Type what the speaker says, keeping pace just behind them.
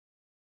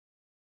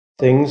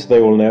Things They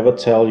Will Never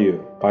Tell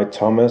You by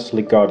Thomas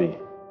Ligotti,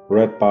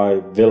 read by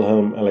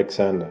Wilhelm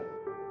Alexander.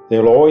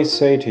 They'll always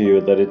say to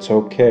you that it's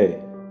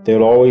okay.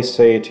 They'll always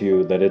say to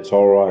you that it's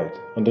alright.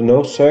 Under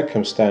no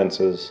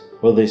circumstances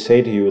will they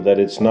say to you that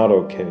it's not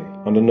okay.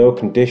 Under no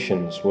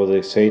conditions will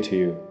they say to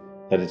you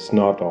that it's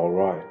not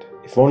alright.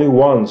 If only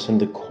once in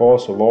the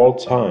course of all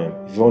time,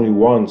 if only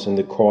once in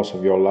the course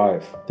of your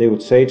life, they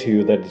would say to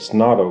you that it's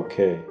not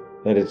okay,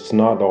 that it's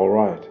not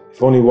alright.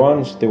 If only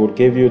once they would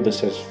give you the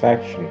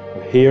satisfaction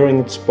of hearing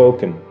it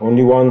spoken,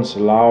 only once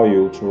allow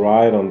you to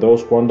ride on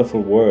those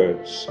wonderful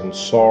words and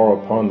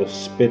soar upon the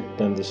spit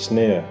and the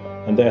sneer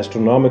and the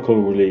astronomical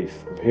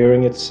relief of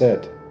hearing it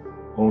said,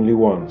 only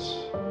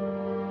once.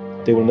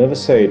 They will never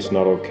say it's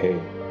not okay.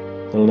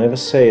 They'll never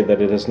say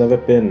that it has never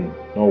been,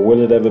 nor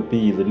will it ever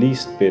be the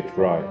least bit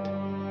right,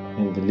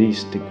 in the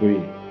least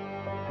degree.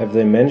 Have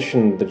they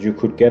mentioned that you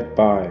could get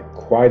by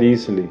quite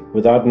easily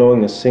without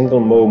knowing a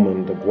single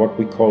moment of what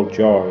we call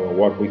joy or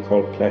what we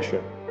call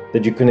pleasure?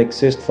 That you can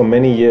exist for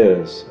many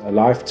years, a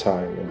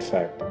lifetime in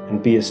fact,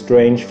 and be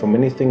estranged from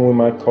anything we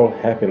might call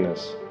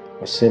happiness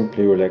or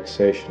simply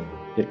relaxation,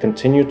 yet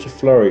continue to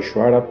flourish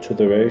right up to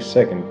the very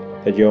second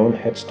that your own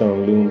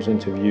headstone looms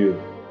into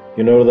view?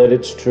 You know that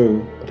it's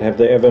true, but have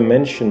they ever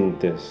mentioned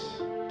this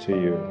to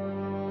you?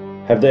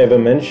 Have they ever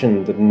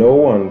mentioned that no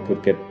one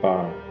could get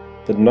by?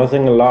 That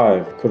nothing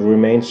alive could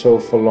remain so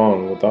for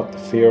long without the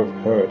fear of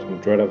hurt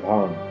and dread of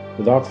harm,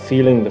 without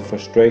feeling the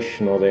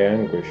frustration or the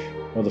anguish,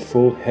 or the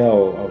full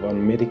hell of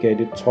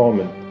unmitigated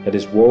torment that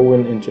is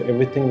woven into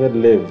everything that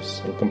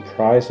lives and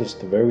comprises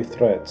the very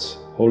threads,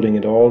 holding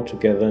it all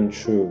together and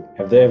true?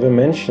 Have they ever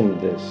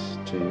mentioned this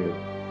to you?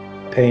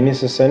 Pain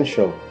is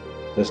essential.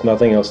 There's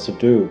nothing else to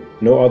do,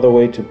 no other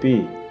way to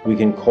be. We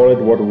can call it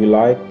what we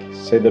like,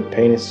 say that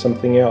pain is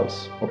something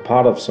else, or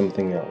part of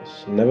something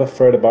else, and never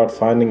fret about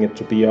finding it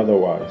to be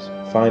otherwise,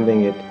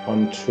 finding it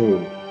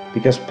untrue.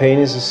 Because pain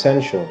is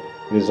essential,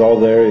 it is all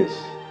there is.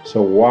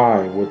 So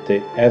why would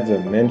they ever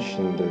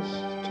mention this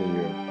to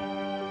you?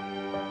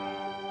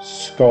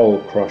 Skull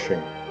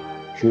crushing.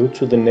 Due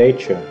to the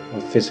nature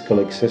of physical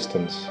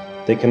existence,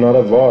 they cannot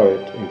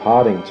avoid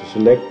imparting to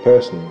select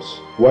persons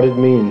what it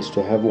means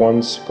to have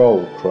one's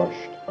skull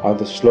crushed.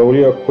 Either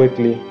slowly or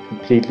quickly,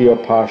 completely or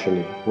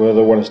partially,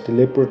 whether one is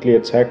deliberately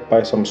attacked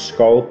by some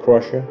skull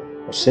crusher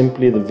or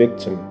simply the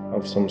victim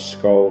of some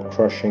skull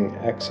crushing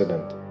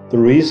accident. The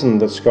reason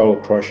that skull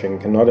crushing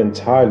cannot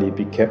entirely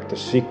be kept a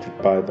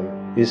secret by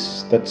them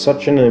is that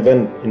such an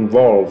event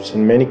involves,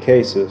 in many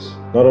cases,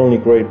 not only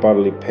great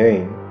bodily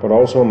pain, but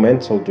also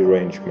mental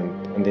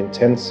derangement and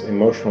intense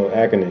emotional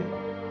agony.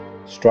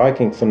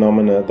 Striking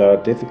phenomena that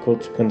are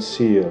difficult to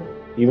conceal,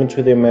 even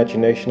to the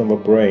imagination of a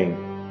brain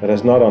that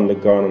has not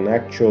undergone an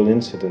actual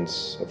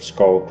incidence of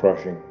skull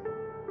crushing.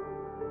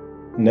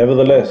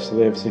 Nevertheless,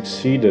 they have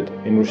succeeded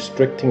in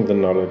restricting the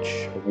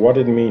knowledge of what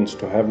it means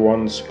to have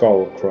one's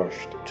skull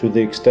crushed, to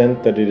the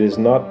extent that it is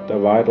not a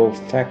vital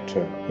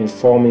factor in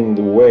forming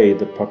the way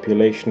the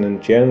population in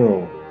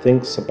general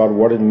thinks about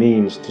what it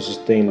means to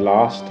sustain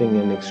lasting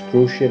and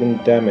excruciating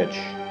damage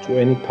to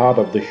any part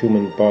of the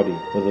human body,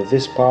 whether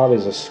this part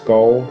is a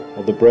skull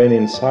or the brain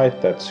inside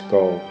that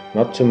skull,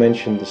 not to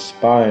mention the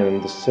spine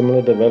and the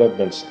similar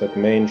developments that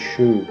may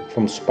ensue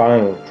from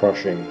spinal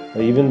crushing,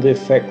 or even the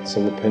effects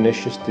of a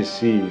pernicious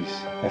disease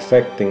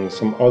affecting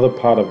some other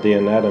part of the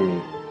anatomy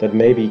that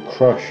may be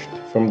crushed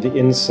from the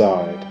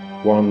inside,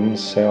 one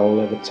cell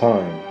at a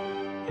time.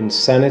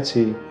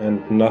 Insanity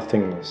and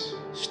nothingness.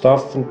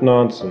 Stuff and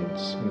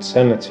nonsense,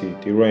 insanity,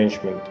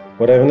 derangement.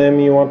 Whatever name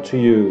you want to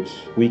use,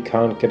 we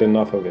can't get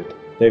enough of it.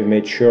 They've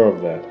made sure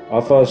of that.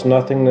 Offer us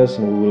nothingness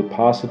and we will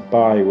pass it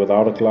by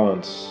without a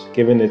glance,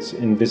 given its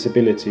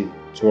invisibility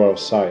to our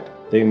sight.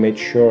 They've made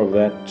sure of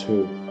that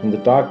too. In the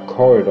dark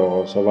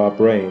corridors of our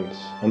brains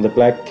and the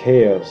black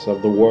chaos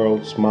of the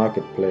world's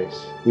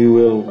marketplace, we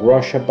will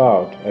rush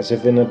about as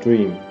if in a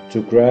dream,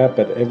 to grab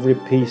at every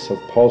piece of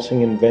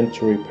pulsing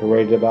inventory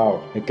paraded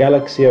out, a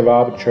galaxy of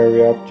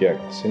arbitrary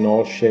objects in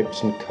all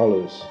shapes and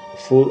colors, a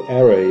full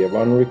array of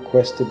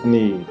unrequested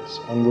needs,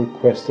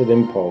 unrequested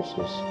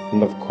impulses,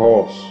 and of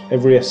course,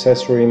 every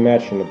accessory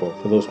imaginable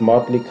for those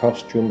motley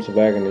costumes of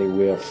agony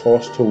we are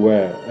forced to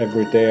wear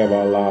every day of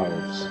our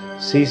lives,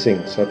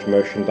 seizing such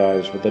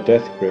merchandise with a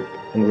death grip,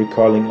 and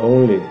recoiling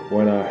only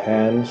when our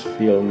hands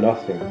feel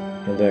nothing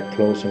in their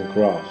closing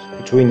grasp.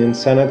 Between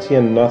insanity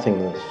and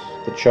nothingness,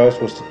 the choice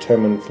was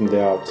determined from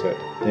the outset.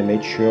 They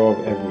made sure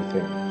of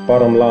everything.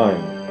 Bottom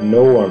line,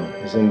 no one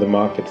is in the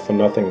market for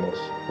nothingness,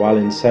 while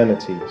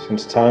insanity,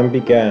 since time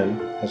began,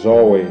 has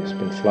always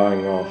been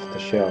flying off the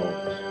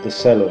shelves. The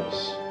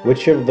sellers.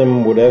 Which of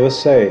them would ever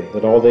say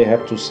that all they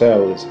have to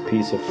sell is a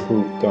piece of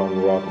fruit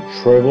gone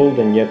rotten, shriveled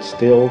and yet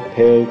still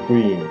pale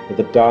green, with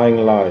a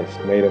dying life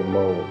made of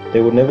mold?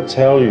 They would never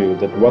tell you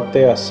that what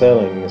they are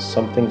selling is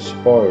something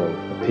spoiled,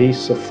 a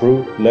piece of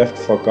fruit left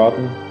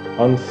forgotten,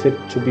 unfit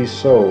to be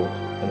sold,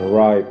 and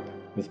ripe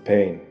with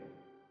pain.